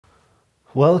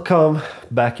Welcome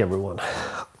back, everyone.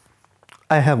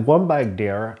 I have one bag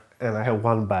there and I have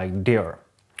one bag there.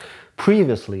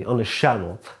 Previously on the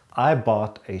channel, I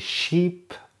bought a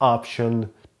cheap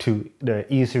option to the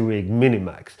EasyRig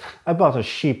Minimax. I bought a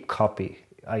cheap copy,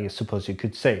 I suppose you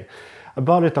could say. I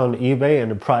bought it on eBay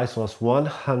and the price was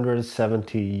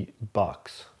 170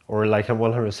 bucks or like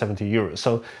 170 euros,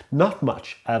 so not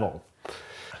much at all.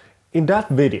 In that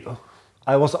video,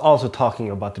 I was also talking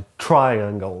about the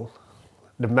triangle.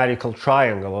 The medical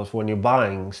triangle is when you're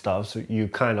buying stuff, so you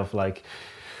kind of like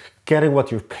getting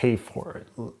what you pay for.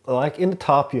 Like in the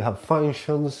top you have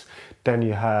functions, then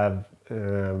you have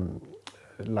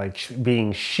like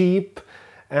being cheap,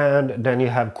 and then you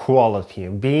have quality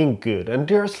and being good. And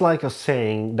there's like a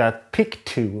saying that pick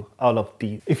two out of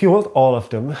these. If you want all of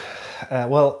them,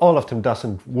 well, all of them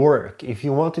doesn't work. If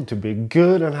you want it to be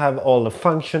good and have all the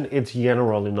function, it's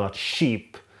generally not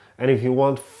cheap. And if you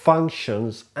want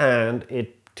functions and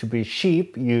it to be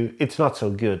cheap, it's not so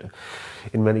good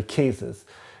in many cases.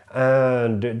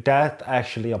 And that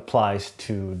actually applies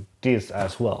to this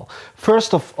as well.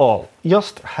 First of all,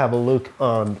 just have a look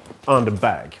on the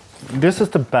bag. This is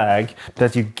the bag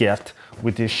that you get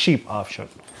with the cheap option.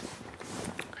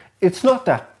 It's not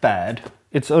that bad.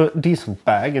 It's a decent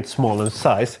bag. It's small in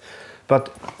size,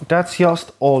 but that's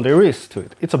just all there is to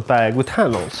it. It's a bag with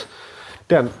handles.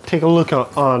 Then take a look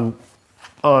on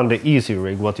the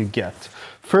EasyRig what you get.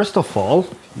 First of all,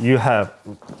 you have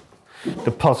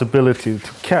the possibility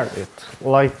to carry it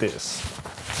like this.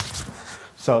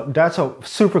 So that's a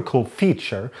super cool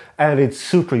feature, and it's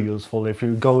super useful if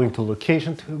you're going to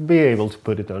location to be able to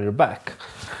put it on your back.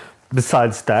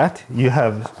 Besides that, you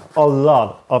have a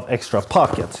lot of extra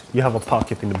pockets. You have a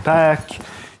pocket in the back,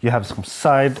 you have some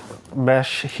side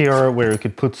mesh here where you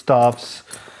could put stuffs,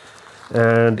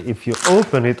 and if you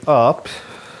open it up,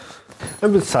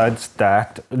 and besides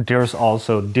that, there's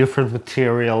also different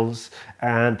materials,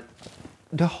 and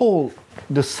the whole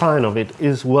design of it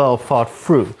is well thought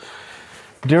through.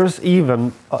 There's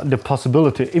even the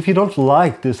possibility, if you don't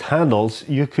like these handles,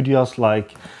 you could just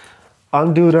like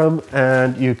undo them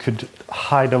and you could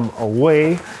hide them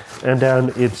away, and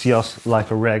then it's just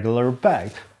like a regular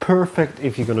bag. Perfect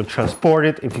if you're gonna transport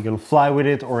it, if you can fly with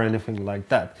it or anything like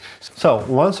that. So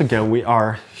once again, we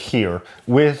are here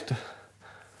with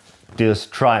this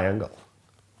triangle.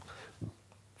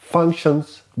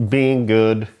 Functions, being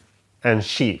good, and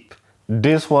cheap.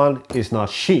 This one is not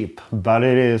cheap, but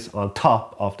it is on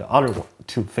top of the other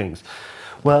two things.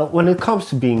 Well, when it comes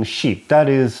to being cheap, that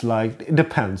is like, it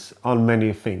depends on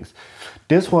many things.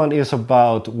 This one is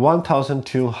about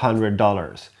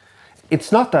 $1,200.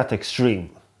 It's not that extreme,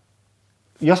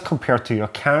 just compared to your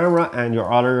camera and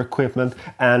your other equipment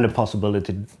and the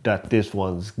possibility that this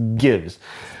one gives.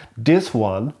 This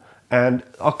one and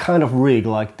a kind of rig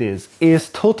like this is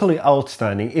totally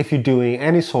outstanding if you're doing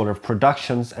any sort of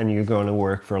productions and you're going to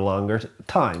work for longer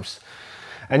times.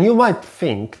 And you might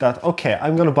think that, okay,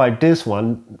 I'm going to buy this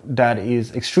one that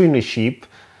is extremely cheap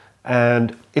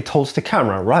and it holds the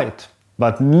camera, right?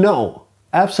 But no,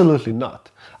 absolutely not.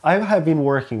 I have been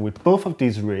working with both of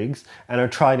these rigs and I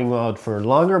tried them out for a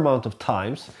longer amount of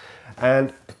times,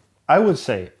 and I would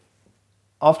say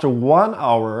after 1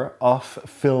 hour of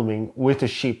filming with the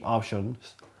cheap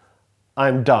options,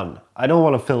 I'm done. I don't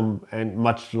want to film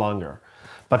much longer.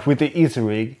 But with the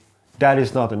EasyRig, that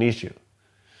is not an issue.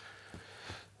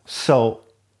 So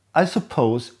I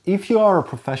suppose if you are a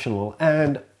professional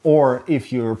or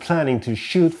if you're planning to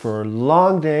shoot for a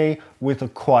long day with a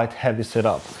quite heavy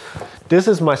setup, this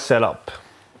is my setup.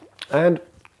 And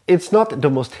it's not the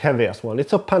most heaviest one.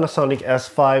 It's a Panasonic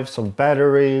S5, some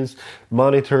batteries,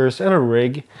 monitors, and a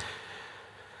rig.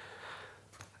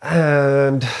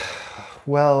 And,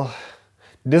 well,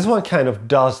 this one kind of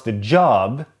does the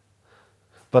job,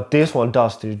 but this one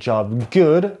does the job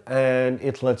good, and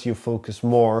it lets you focus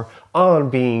more on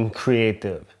being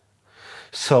creative.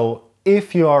 So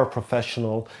if you are a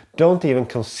professional, don't even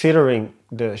considering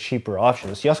the cheaper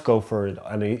options. Just go for it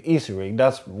on an EasyRig.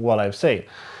 That's what I say.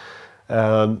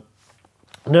 Then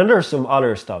there's some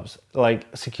other stuff like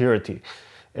security.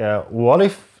 What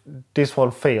if this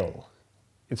one fail?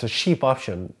 It's a cheap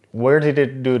option. Where did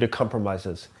it do the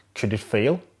compromises? Could it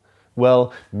fail?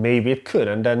 Well, maybe it could,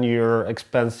 and then your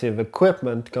expensive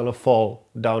equipment gonna fall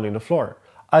down in the floor.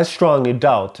 I strongly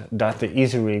doubt that the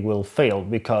EasyRig will fail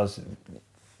because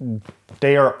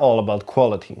they are all about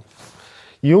quality.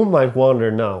 You might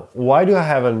wonder now, why do I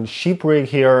have a CheepRig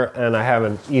here and I have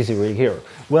an EasyRig here?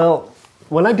 Well,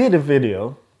 when I did a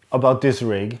video about this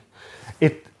rig,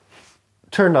 it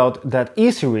turned out that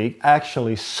EasyRig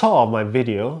actually saw my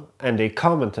video and they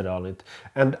commented on it.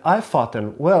 And I thought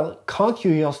then, well, can't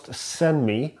you just send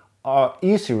me a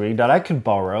EasyRig that I could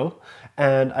borrow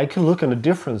and I can look at the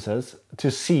differences to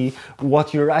see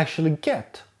what you actually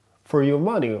get for your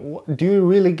money. Do you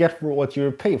really get for what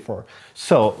you pay for?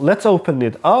 So let's open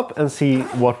it up and see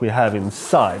what we have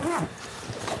inside.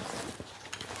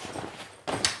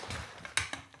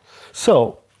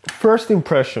 So, first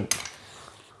impression.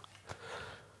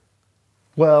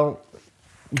 Well,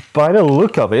 by the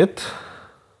look of it,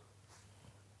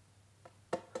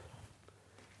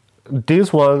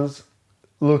 this one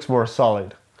looks more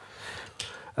solid.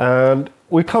 And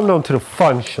we come down to the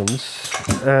functions,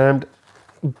 and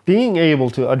being able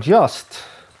to adjust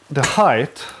the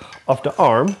height of the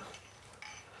arm,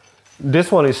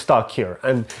 this one is stuck here.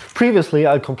 And previously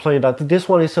I complained that this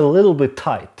one is a little bit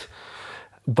tight.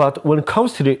 But when it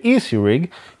comes to the EasyRig,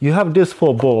 you have these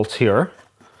 4 bolts here,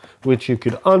 which you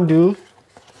could undo.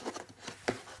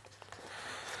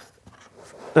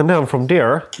 And then from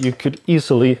there, you could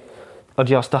easily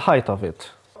adjust the height of it.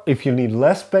 If you need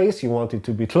less space, you want it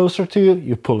to be closer to you,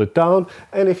 you pull it down.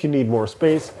 And if you need more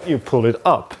space, you pull it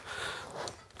up.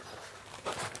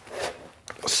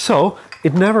 So,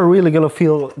 it's never really gonna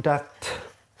feel that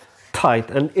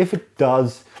tight. And if it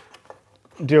does,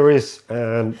 there is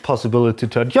a possibility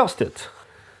to adjust it.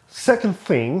 Second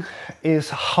thing is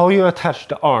how you attach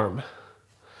the arm.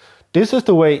 This is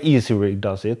the way EasyRig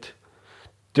does it.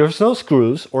 There's no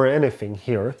screws or anything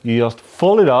here. You just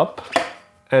fold it up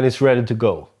and it's ready to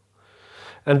go.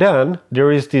 And then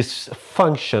there is this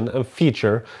function and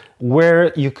feature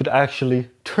where you could actually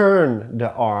turn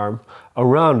the arm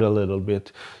around a little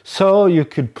bit. So you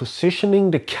could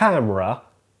positioning the camera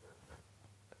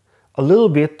a little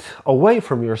bit away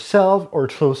from yourself or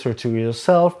closer to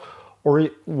yourself or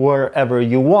wherever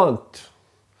you want.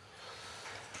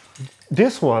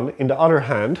 This one, in the other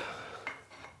hand,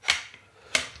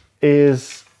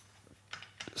 is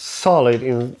solid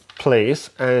in place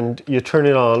and you turn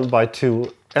it on by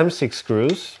 2 M6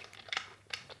 screws,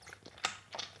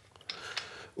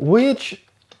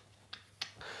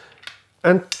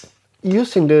 and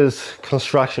using this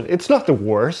construction, it's not the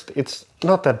worst, it's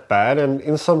not that bad, and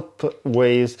in some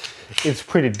ways it's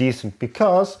pretty decent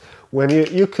because when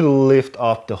you can lift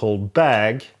up the whole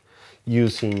bag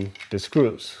using the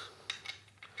screws.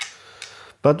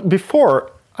 But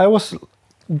before I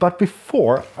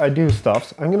do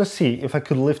stuff, I'm gonna see if I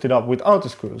could lift it up without the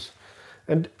screws.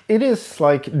 And it is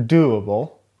like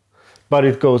doable, but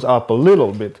it goes up a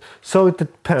little bit. So it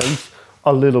depends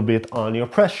a little bit on your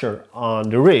pressure on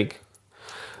the rig.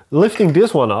 Lifting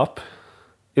this one up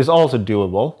is also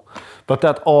doable, but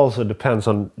that also depends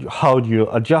on how you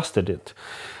adjusted it.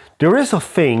 There is a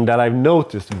thing that I've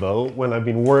noticed though when I've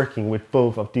been working with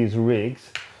both of these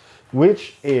rigs,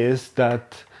 which is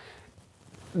that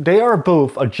they are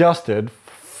both adjusted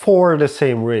for the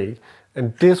same rig,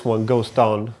 and this one goes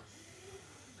down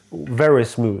very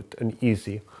smooth and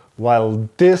easy, while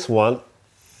this one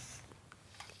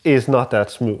is not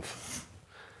that smooth.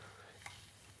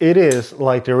 It is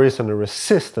like there isn't a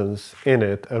resistance in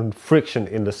it and friction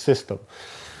in the system.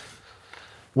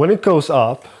 When it goes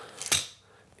up,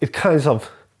 it kind of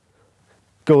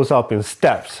goes up in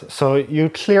steps. So you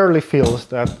clearly feel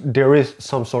that there is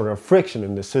some sort of friction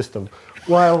in the system,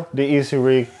 while the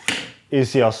EasyRig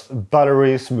is just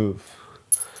buttery smooth.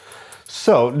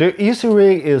 So the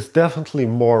EasyRig is definitely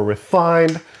more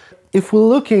refined. If we're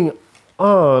looking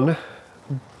on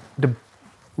the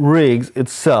rigs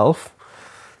itself,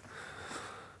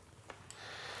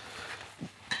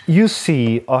 you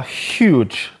see a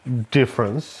huge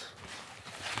difference.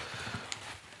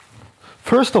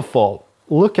 First of all,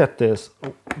 look at this.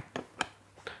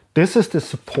 This is the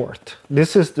support.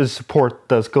 This is the support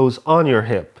that goes on your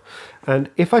hip. And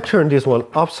if I turn this one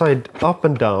up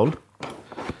and down,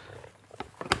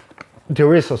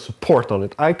 there is a support on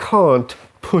it. I can't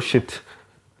push it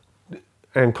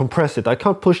and compress it. I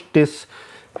can't push this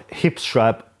hip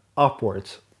strap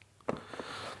upwards.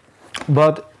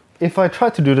 But if I try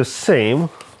to do the same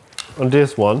on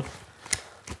this one,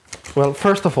 well,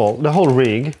 first of all, the whole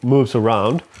rig moves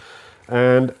around,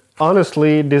 and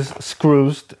honestly, these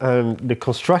screws and the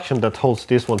construction that holds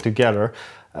this one together,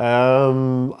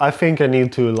 I think I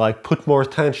need to like put more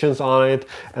tensions on it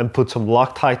and put some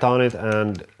Loctite on it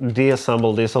and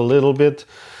deassemble this a little bit,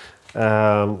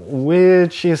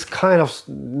 which is kind of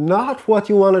not what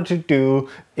you wanted to do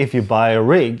if you buy a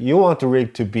rig. You want the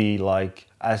rig to be like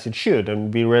as it should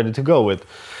and be ready to go with.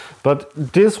 But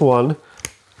this one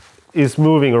is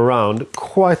moving around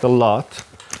quite a lot.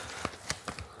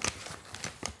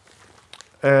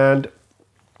 And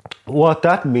What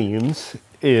that means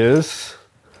is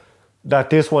that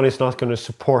this one is not going to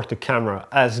support the camera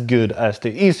as good as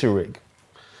the EasyRig.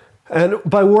 And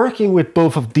by working with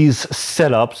both of these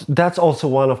setups, that's also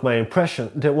one of the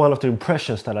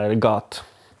impressions that I got.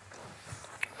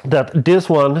 That this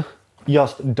one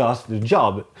just does the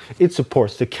job. It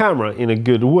supports the camera in a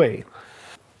good way.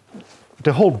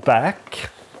 The whole back,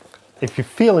 if you're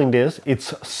feeling this,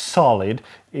 it's solid.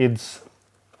 It's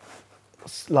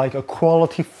like a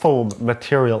quality foam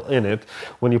material in it.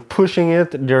 When you're pushing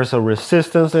it, there's a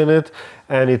resistance in it,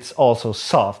 and it's also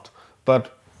soft.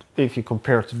 But if you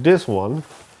compare to this one,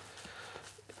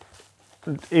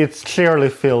 it clearly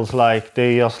feels like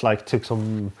they just like took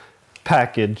some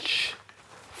package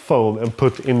foam and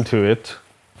put into it.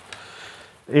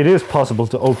 It is possible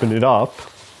to open it up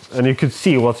and you could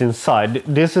see what's inside.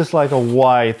 This is like a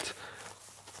white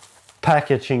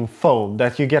packaging foam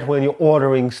that you get when you're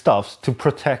ordering stuff to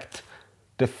protect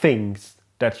the things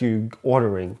that you're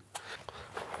ordering.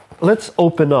 Let's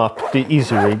open up the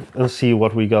EasyRig and see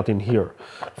what we got in here.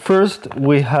 First,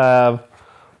 we have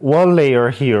one layer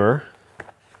here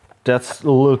that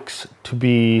looks to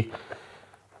be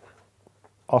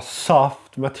a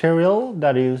soft material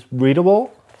that is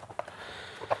breathable.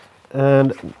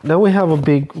 And then we have a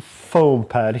big foam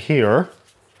pad here.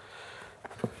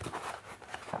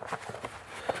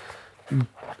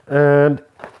 And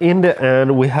in the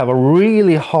end, we have a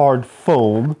really hard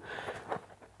foam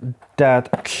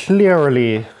that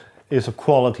clearly is a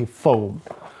quality foam.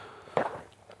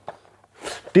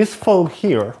 This foam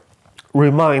here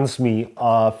reminds me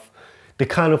of the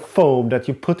kind of foam that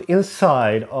you put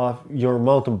inside of your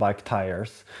mountain bike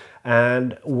tires.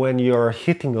 And when you're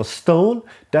hitting a stone,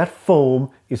 that foam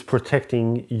is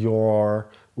protecting your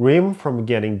rim from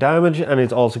getting damaged, and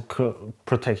it also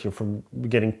protects you from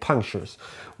getting punctures.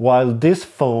 While this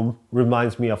foam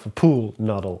reminds me of a pool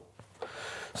noodle.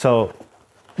 So,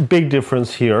 big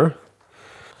difference here.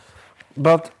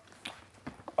 But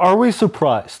are we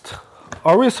surprised?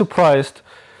 Are we surprised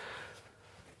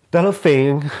that a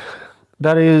thing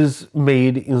that is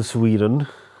made in Sweden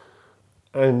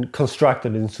and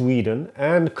constructed in Sweden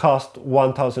and cost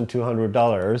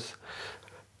 $1,200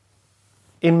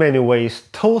 in many ways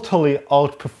totally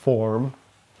outperform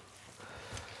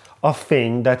a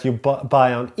thing that you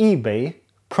buy on eBay,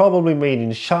 probably made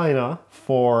in China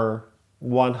for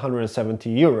 170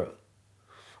 euro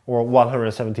or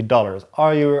 $170?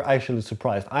 Are you actually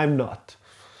surprised? I'm not.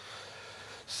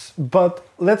 But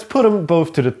let's put them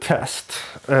both to the test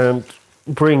and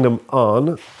bring them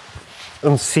on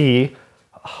and see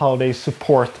how they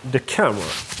support the camera,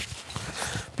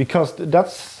 because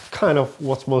that's kind of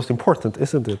what's most important,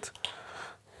 isn't it?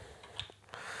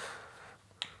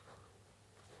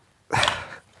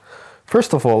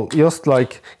 First of all, just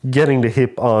like getting the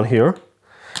hip on here,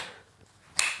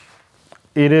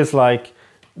 it is like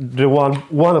the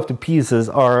one of the pieces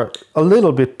are a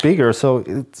little bit bigger, so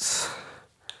it's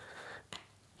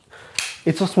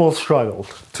a small struggle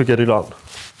to get it on.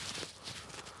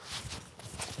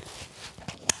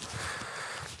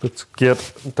 Let's get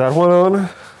that one on,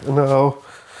 and now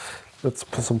let's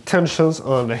put some tensions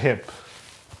on the hip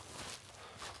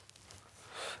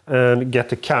and get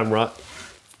the camera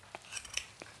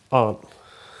on.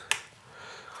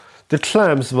 The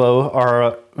clamps though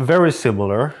are very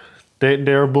similar.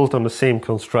 They're built on the same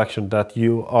construction, that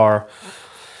you are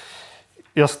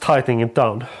just tightening it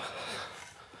down.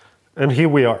 And here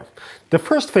we are. The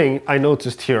first thing I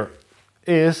noticed here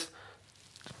is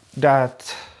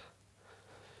that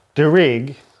the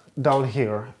rig down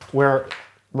here, where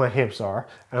my hips are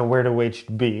and where the weight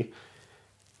should be,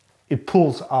 it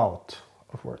pulls out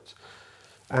upwards.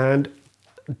 And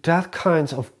that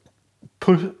kind of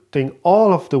putting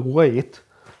all of the weight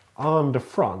on the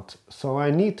front. So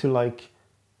I need to like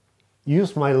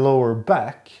use my lower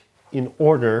back in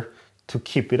order to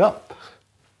keep it up.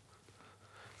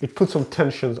 It puts some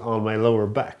tensions on my lower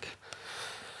back.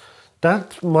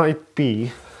 That might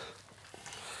be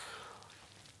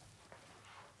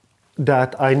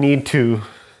that I need to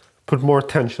put more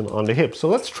tension on the hip. So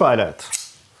let's try that.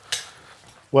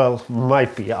 Well,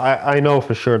 might be. I know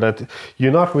for sure that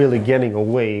you're not really getting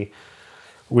away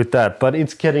with that, but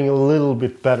it's getting a little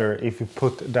bit better if you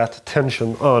put that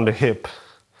tension on the hip.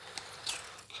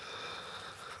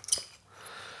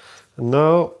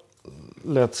 Now,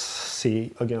 let's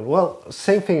see again. Well,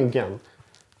 same thing again.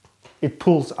 It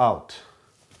pulls out.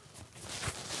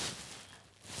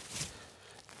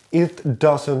 It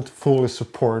doesn't fully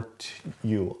support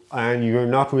you, and you're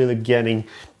not really getting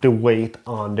the weight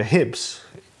on the hips.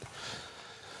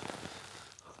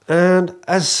 And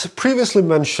as previously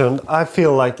mentioned, I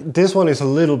feel like this one is a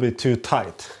little bit too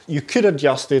tight. You could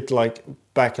adjust it like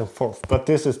back and forth, but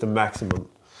this is the maximum.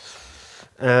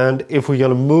 And if we're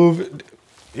gonna move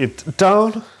it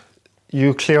down,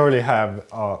 you clearly have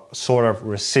a sort of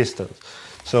resistance.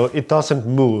 So it doesn't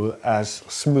move as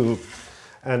smooth.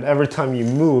 And every time you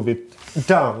move it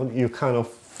down, you kind of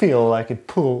feel like it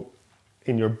pull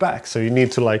in your back. So you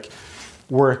need to like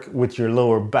work with your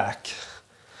lower back.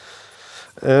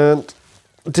 And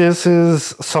this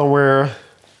is somewhere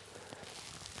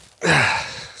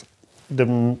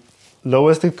the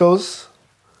lowest it goes.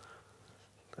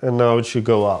 And now it should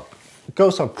go up. It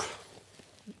goes up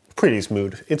pretty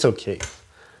smooth. It's okay.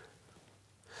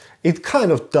 It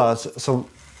kind of does some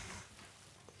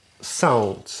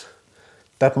sounds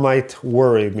that might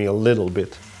worry me a little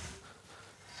bit.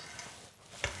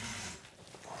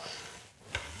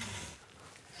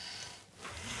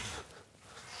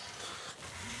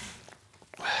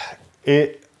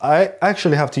 I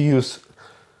actually have to use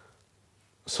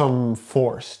some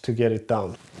force to get it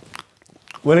down.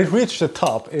 When it reached the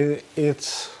top,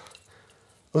 it's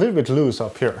a little bit loose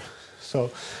up here.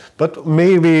 So, but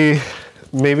maybe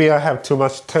I have too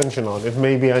much tension on it.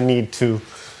 Maybe I need to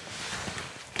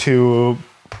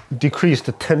decrease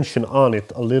the tension on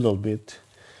it a little bit.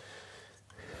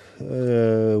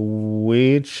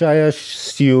 Which I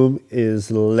assume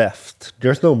is left.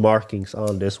 There's no markings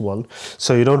on this one,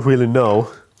 so you don't really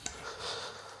know.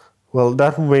 Well,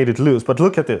 that made it loose, but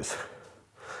look at this.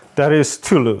 That is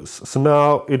too loose, so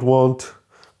now it won't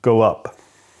go up.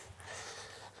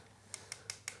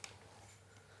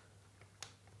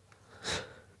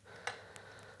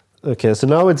 Okay, so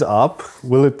now it's up.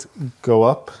 Will it go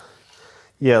up?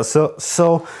 Yeah,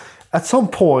 so at some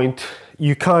point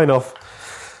you kind of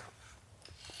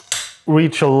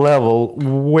reach a level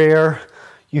where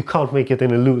you can't make it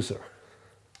any looser.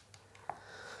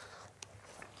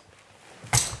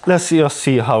 Let's just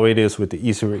see how it is with the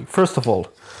EasyRig. First of all,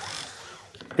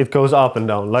 it goes up and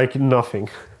down like nothing.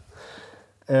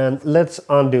 And let's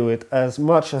undo it as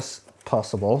much as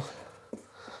possible.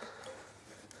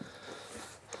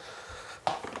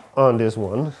 On this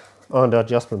one, on the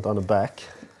adjustment on the back.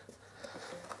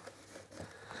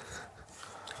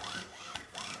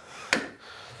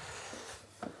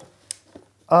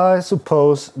 I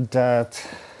suppose that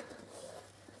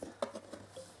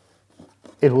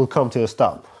it will come to a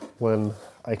stop when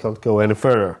I can't go any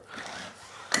further.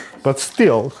 But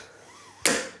still,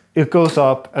 it goes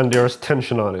up and there's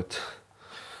tension on it.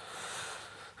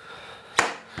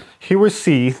 Here we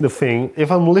see the thing,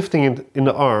 if I'm lifting it in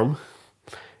the arm,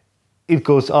 it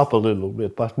goes up a little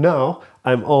bit, but now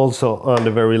I'm also on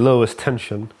the very lowest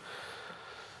tension.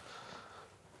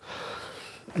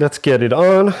 Let's get it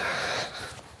on.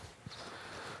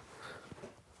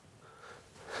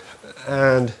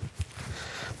 And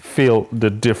feel the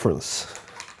difference.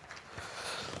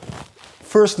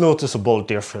 First noticeable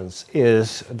difference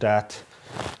is that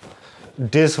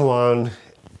this one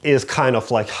is kind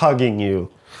of like hugging you.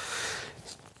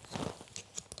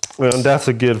 And that's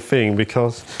a good thing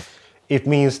because it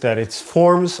means that it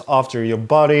forms after your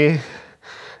body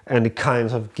and it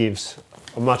kind of gives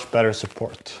a much better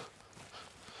support.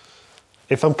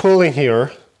 If I'm pulling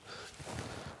here,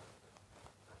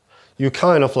 you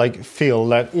kind of like feel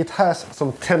that it has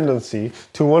some tendency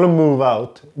to want to move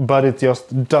out, but it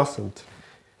just doesn't.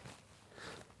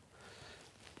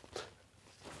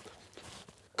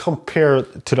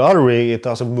 Compared to the other rig, it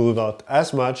doesn't move out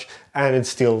as much, and it's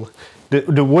still,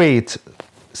 the weight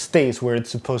stays where it's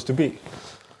supposed to be.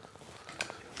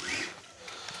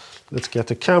 Let's get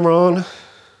the camera on.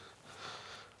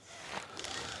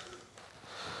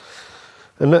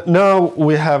 And now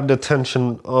we have the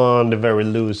tension on the very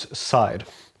loose side.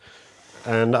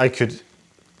 And I could,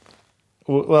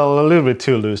 well, a little bit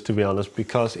too loose to be honest,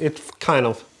 because it kind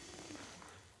of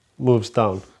moves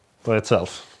down by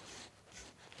itself.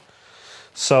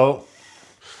 So,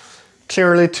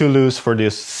 clearly too loose for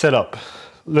this setup.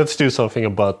 Let's do something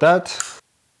about that.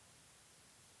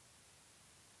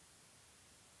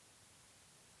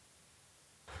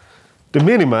 The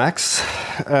Minimax,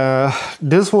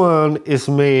 this one is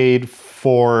made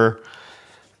for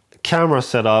camera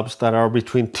setups that are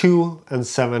between 2 and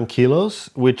 7 kilos,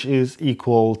 which is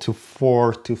equal to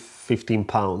 4 to 15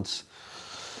 pounds.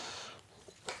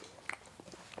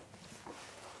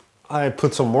 I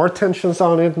put some more tensions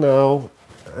on it now,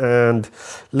 and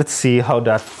let's see how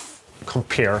that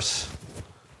compares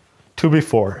to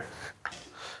before.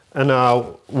 And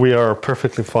now we are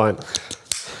perfectly fine.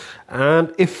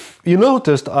 And if you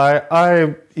noticed,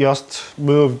 I just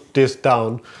moved this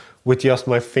down with just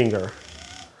my finger.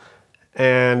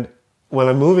 And when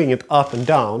I'm moving it up and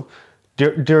down,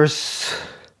 there's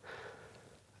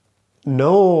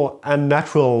no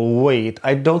unnatural weight.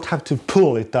 I don't have to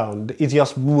pull it down. It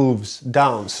just moves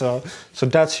down. So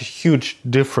that's a huge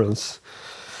difference.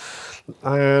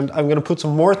 And I'm gonna put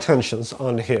some more tensions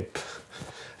on the hip.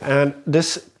 And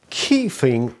this key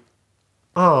thing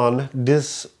on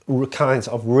this kinds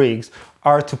of rigs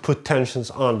are to put tensions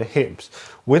on the hips.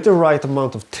 With the right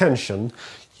amount of tension,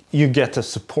 you get the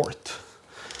support.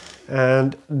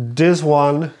 And this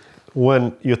one,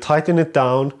 when you tighten it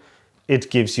down, it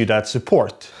gives you that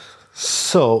support.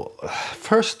 So,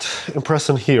 first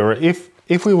impression here,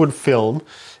 if we would film,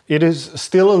 it is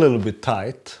still a little bit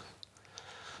tight,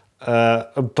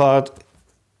 but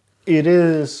it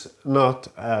is not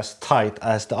as tight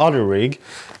as the other rig,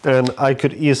 and I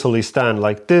could easily stand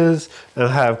like this and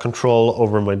have control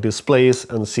over my displays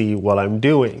and see what I'm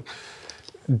doing.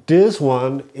 This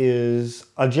one is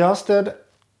adjusted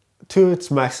to its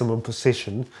maximum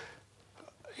position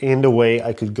in the way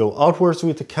I could go outwards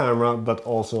with the camera, but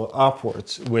also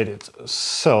upwards with it.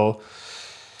 So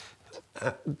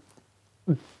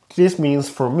this means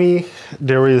for me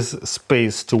there is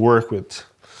space to work with.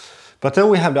 But then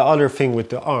we have the other thing with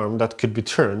the arm that could be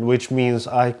turned, which means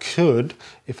I could,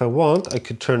 if I want, I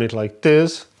could turn it like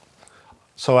this.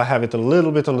 So I have it a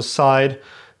little bit on the side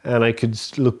and I could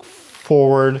look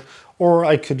forward, or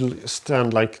I could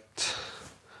stand like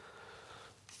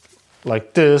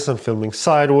this and filming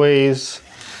sideways.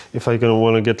 If I'm gonna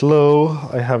wanna get low,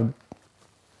 I have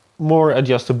more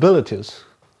adjustabilities.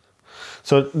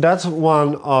 So that's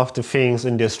one of the things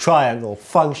in this triangle,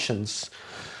 functions.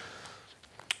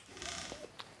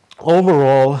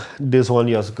 Overall, this one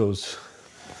just goes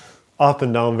up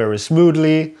and down very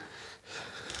smoothly,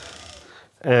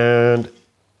 and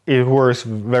it works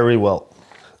very well.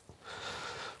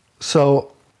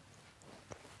 So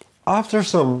after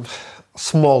some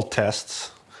small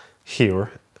tests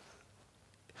here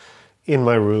in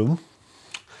my room,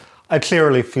 I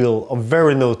clearly feel a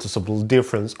very noticeable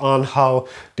difference on how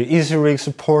the EasyRig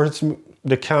supports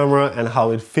the camera and how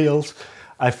it feels.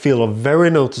 I feel a very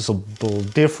noticeable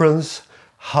difference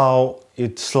how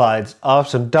it slides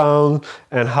up and down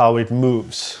and how it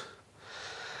moves.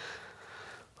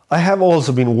 I have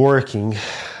also been working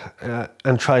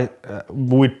and try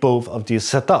with both of these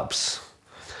setups.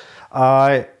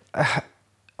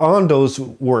 On those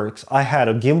works, I had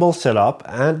a gimbal setup,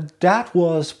 and that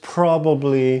was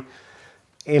probably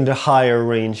in the higher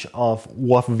range of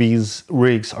what these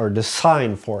rigs are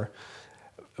designed for.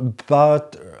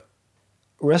 But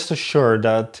rest assured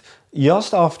that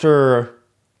just after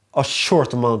a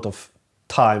short amount of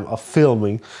time of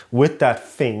filming with that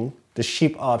thing, the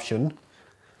Cheep option,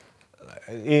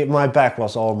 my back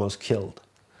was almost killed.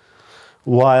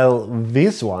 While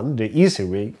this one, the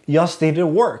EasyRig, just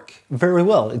didn't work very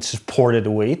well. It supported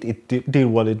the weight, it did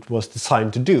what it was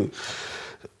designed to do.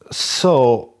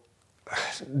 So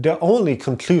the only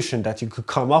conclusion that you could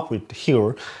come up with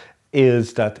here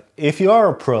is that if you are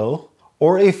a pro,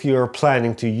 or if you're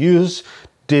planning to use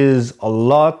this a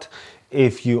lot,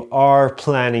 if you are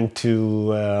planning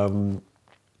to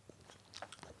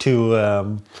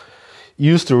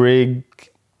use the rig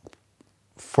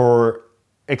for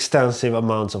extensive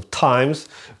amounts of times,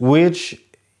 which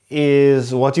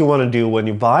is what you want to do when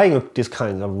you're buying this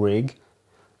kind of rig,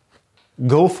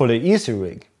 go for the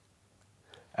EasyRig.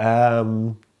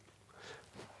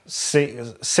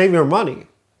 Save your money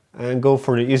and go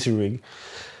for the EasyRig.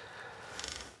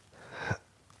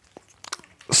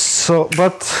 So,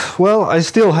 but, well, I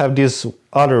still have this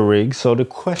other rig, so the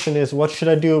question is, what should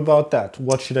I do about that?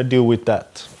 What should I do with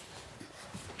that?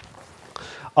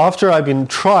 After I've been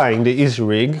trying the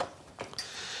EasyRig,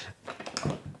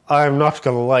 I'm not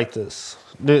gonna like this.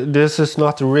 This is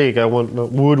not the rig I would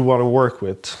want to work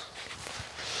with.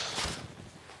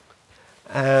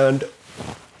 And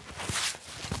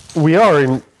we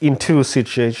are in two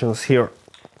situations here.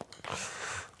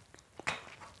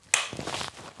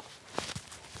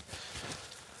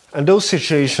 And those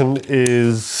situations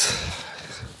is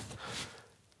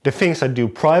the things I do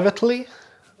privately,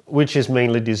 which is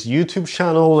mainly this YouTube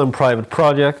channel and private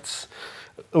projects,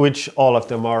 which all of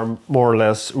them are more or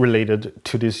less related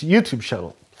to this YouTube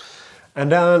channel. And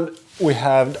then we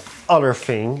have the other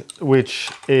thing, which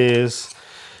is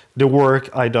the work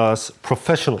I do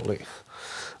professionally.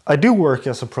 I do work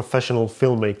as a professional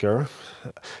filmmaker,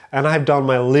 and I've done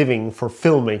my living for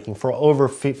filmmaking for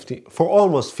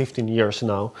almost 15 years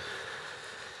now.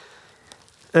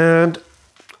 And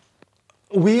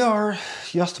we are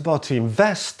just about to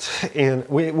invest in,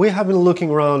 we have been looking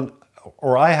around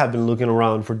or I have been looking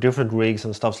around for different rigs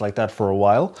and stuff like that for a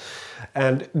while,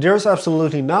 and there's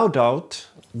absolutely no doubt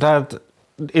that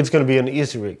it's going to be an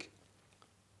EasyRig.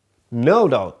 No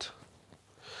doubt.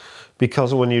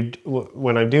 Because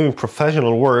when I'm doing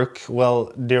professional work,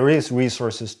 well, there is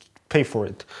resources to pay for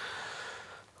it.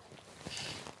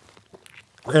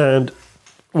 And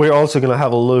we're also going to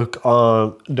have a look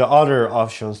on the other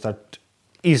options that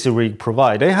EasyRig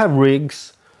provide. They have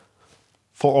rigs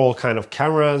for all kind of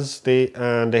cameras,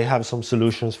 and they have some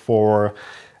solutions for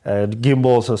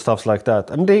gimbals and stuff like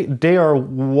that. And they are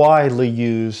widely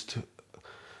used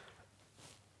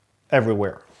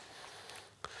everywhere.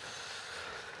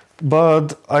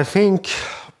 But I think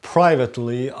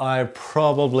privately I'm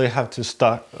probably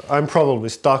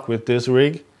stuck with this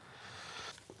rig,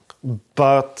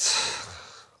 but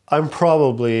I'm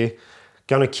probably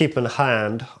gonna keep an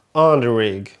hand on the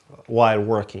rig while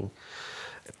working.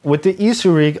 With the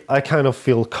EasyRig, I kind of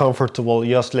feel comfortable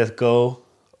just let go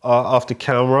of the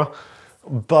camera,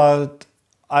 but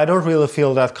I don't really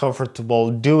feel that comfortable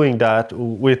doing that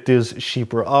with this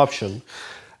cheaper option.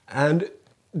 And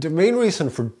the main reason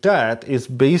for that is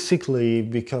basically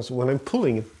because when I'm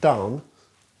pulling it down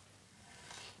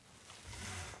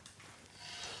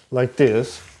like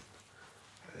this,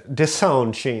 the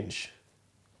sound change.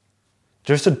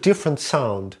 There's a different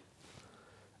sound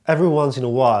every once in a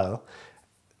while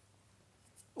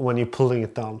when you're pulling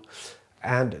it down.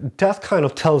 And that kind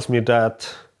of tells me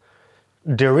that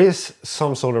there is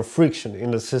some sort of friction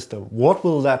in the system. What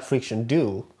will that friction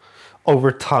do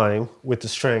over time with the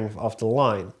strength of the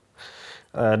line?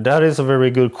 That is a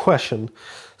very good question.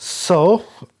 So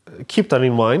keep that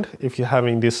in mind if you're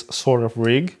having this sort of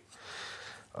rig.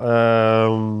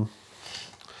 I'm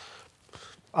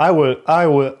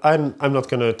not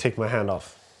gonna take my hand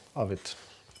off of it.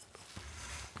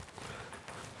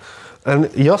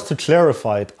 And just to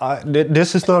clarify it,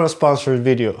 this is not a sponsored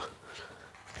video.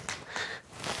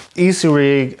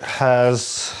 EasyRig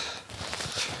has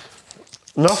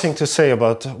nothing to say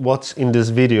about what's in this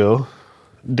video.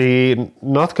 They're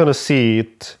not gonna see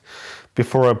it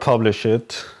before I publish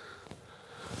it.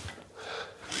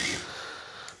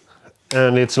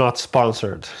 And it's not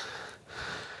sponsored.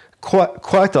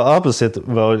 Quite the opposite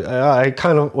though.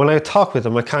 When I talk with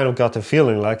them, I kind of got the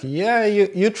feeling like, yeah,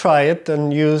 you try it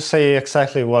and you say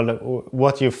exactly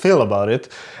what you feel about it.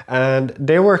 And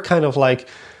they were kind of like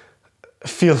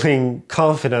feeling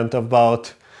confident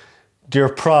about their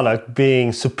product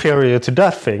being superior to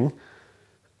that thing.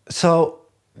 So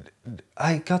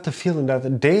I got the feeling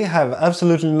that they have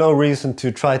absolutely no reason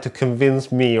to try to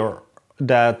convince me or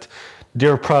that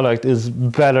their product is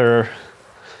better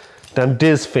than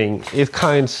this thing. It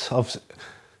kind of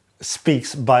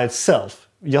speaks by itself.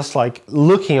 Just like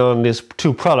looking on these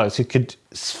two products, you could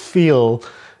see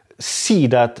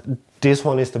that this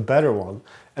one is the better one.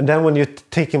 And then when you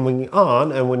take it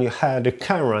on and when you had the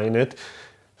camera in it,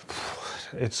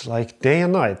 it's like day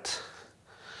and night.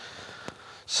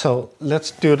 So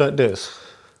let's do this.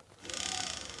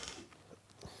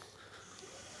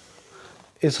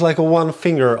 It's like a one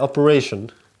finger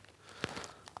operation.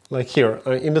 Like here,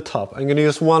 in the top. I'm gonna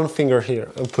use one finger here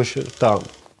and push it down.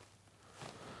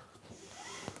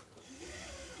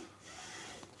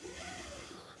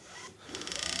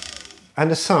 And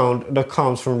the sound that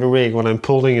comes from the rig when I'm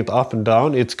pulling it up and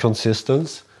down, it's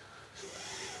consistent.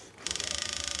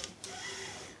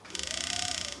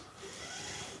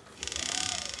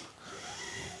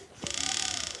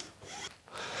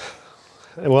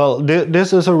 Well,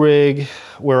 this is a rig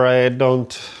where I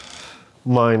don't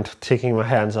mind taking my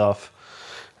hands off,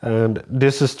 and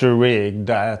this is the rig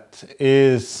that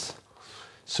is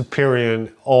superior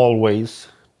in all ways.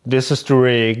 This is the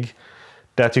rig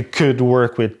that you could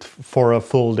work with for a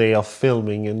full day of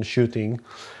filming and shooting,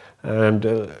 and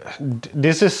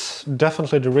this is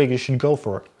definitely the rig you should go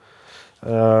for.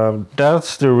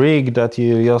 That's the rig that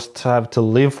you just have to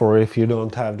live for if you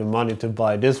don't have the money to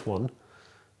buy this one.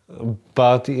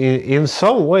 But in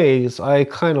some ways, I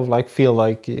kind of like feel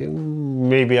like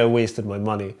maybe I wasted my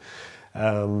money,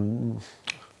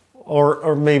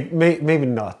 or maybe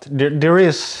not. There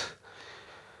is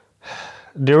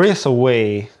a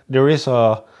way.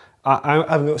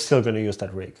 I'm still going to use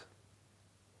that rig,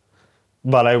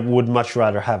 but I would much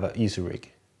rather have an EasyRig.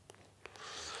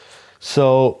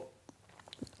 So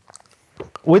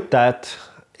with that,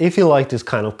 if you like this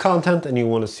kind of content and you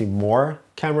want to see more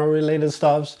camera related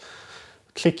stuffs,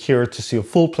 click here to see a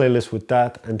full playlist with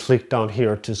that, and click down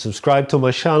here to subscribe to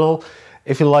my channel.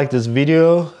 If you like this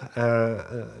video,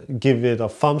 give it a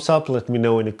thumbs up, let me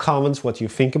know in the comments what you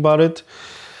think about it.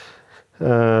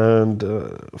 And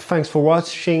thanks for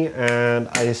watching, and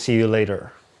I see you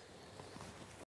later.